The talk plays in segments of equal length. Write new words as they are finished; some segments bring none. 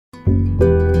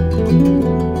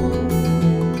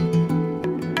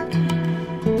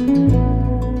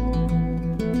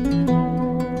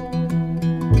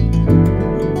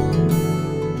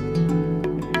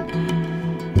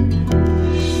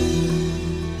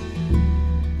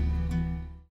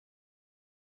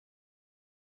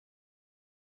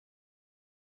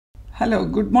Hello,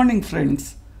 good morning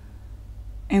friends.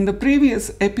 In the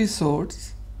previous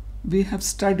episodes, we have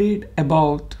studied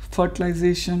about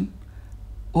fertilization,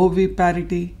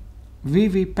 oviparity,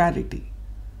 viviparity.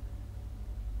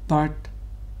 But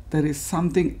there is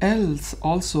something else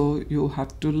also you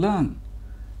have to learn,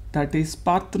 that is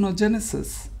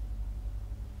parthenogenesis.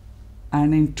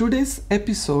 And in today's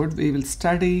episode, we will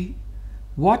study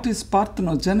what is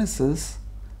parthenogenesis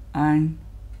and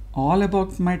all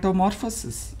about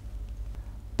metamorphosis.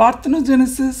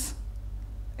 Parthenogenesis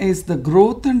is the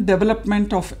growth and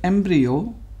development of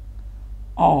embryo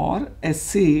or a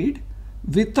seed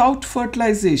without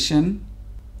fertilization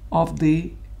of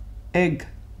the egg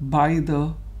by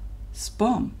the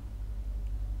sperm.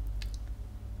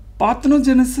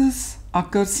 Parthenogenesis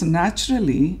occurs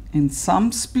naturally in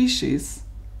some species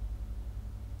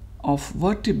of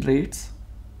vertebrates,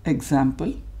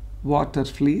 example, water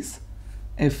fleas,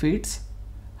 aphids,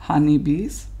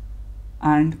 honeybees,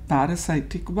 and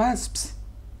parasitic wasps.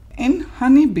 In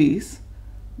honeybees,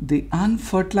 the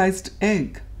unfertilized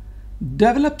egg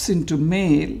develops into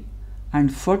male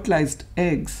and fertilized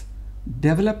eggs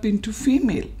develop into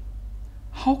female.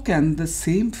 How can the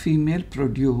same female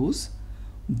produce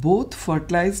both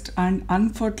fertilized and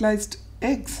unfertilized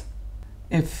eggs?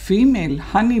 A female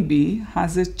honeybee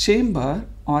has a chamber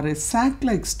or a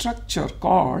sac-like structure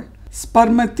called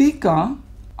spermatheca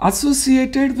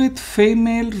associated with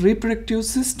female reproductive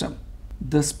system.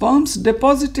 The sperms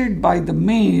deposited by the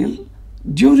male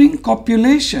during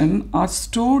copulation are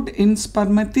stored in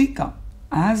spermatheca.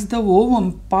 As the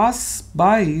ovum passes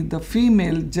by the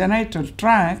female genital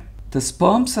tract, the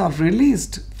sperms are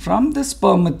released from the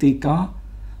spermatheca,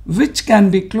 which can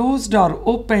be closed or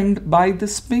opened by the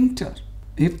sphincter.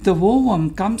 If the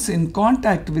ovum comes in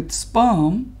contact with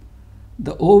sperm,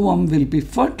 the ovum will be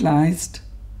fertilized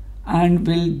and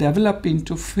will develop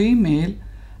into female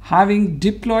having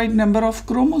diploid number of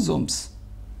chromosomes.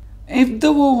 If the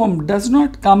ovum does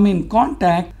not come in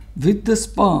contact with the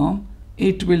sperm,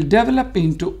 it will develop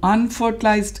into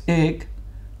unfertilized egg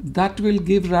that will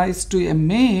give rise to a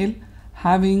male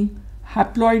having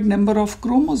haploid number of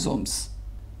chromosomes.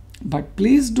 But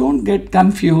please don't get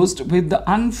confused with the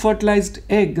unfertilized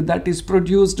egg that is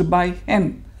produced by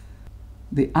hen.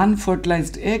 The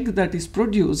unfertilized egg that is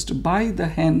produced by the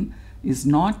hen is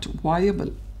not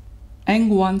viable. Young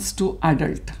ones to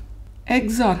adult.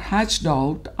 Eggs are hatched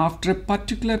out after a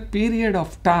particular period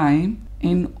of time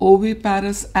in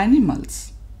oviparous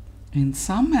animals. In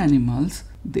some animals,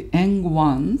 the young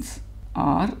ones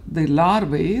or the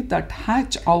larvae that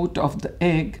hatch out of the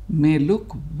egg may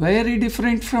look very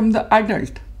different from the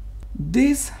adult.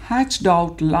 These hatched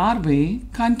out larvae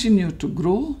continue to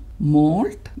grow,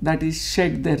 molt, that is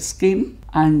shed their skin,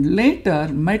 and later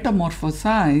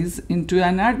metamorphosize into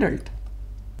an adult.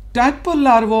 Tadpole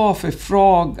larvae of a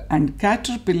frog and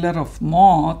caterpillar of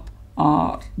moth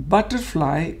or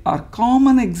butterfly are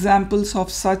common examples of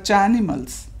such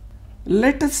animals.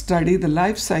 Let us study the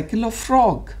life cycle of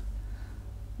frog.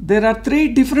 There are 3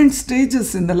 different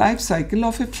stages in the life cycle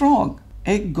of a frog.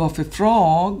 Egg of a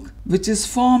frog, which is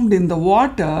formed in the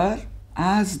water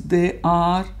as they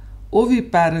are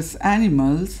oviparous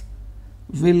animals,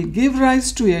 will give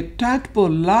rise to a tadpole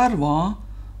larva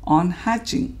on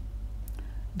hatching.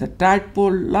 The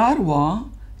tadpole larva,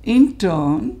 in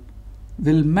turn,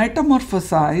 will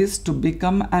metamorphosize to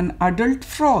become an adult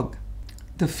frog.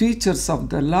 The features of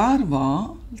the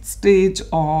larva stage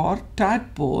or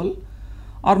tadpole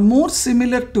are more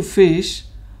similar to fish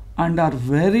and are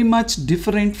very much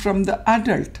different from the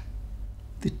adult.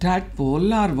 The tadpole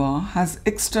larva has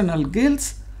external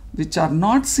gills which are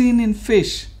not seen in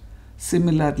fish.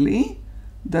 Similarly,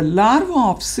 the larva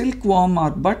of silkworm or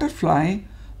butterfly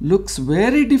looks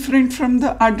very different from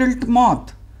the adult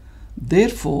moth.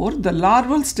 Therefore, the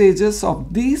larval stages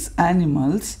of these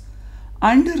animals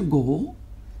undergo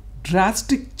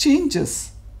drastic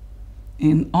changes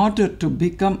in order to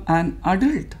become an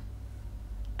adult.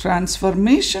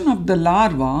 Transformation of the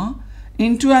larva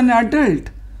into an adult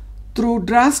through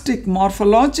drastic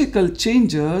morphological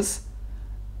changes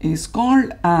is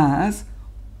called as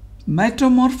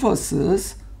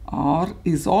metamorphosis, or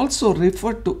is also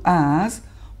referred to as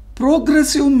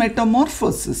progressive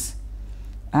metamorphosis,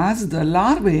 as the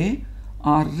larvae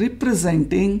are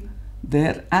representing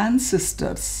their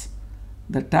ancestors.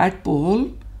 The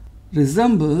tadpole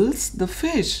resembles the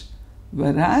fish,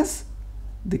 whereas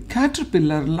the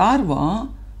caterpillar larva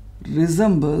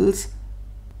resembles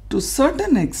to a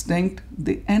certain extent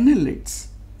the annelids.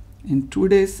 In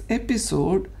today's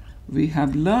episode, we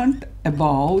have learnt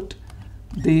about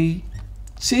the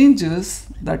changes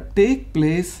that take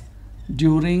place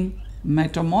during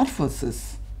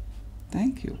metamorphosis.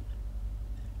 Thank you.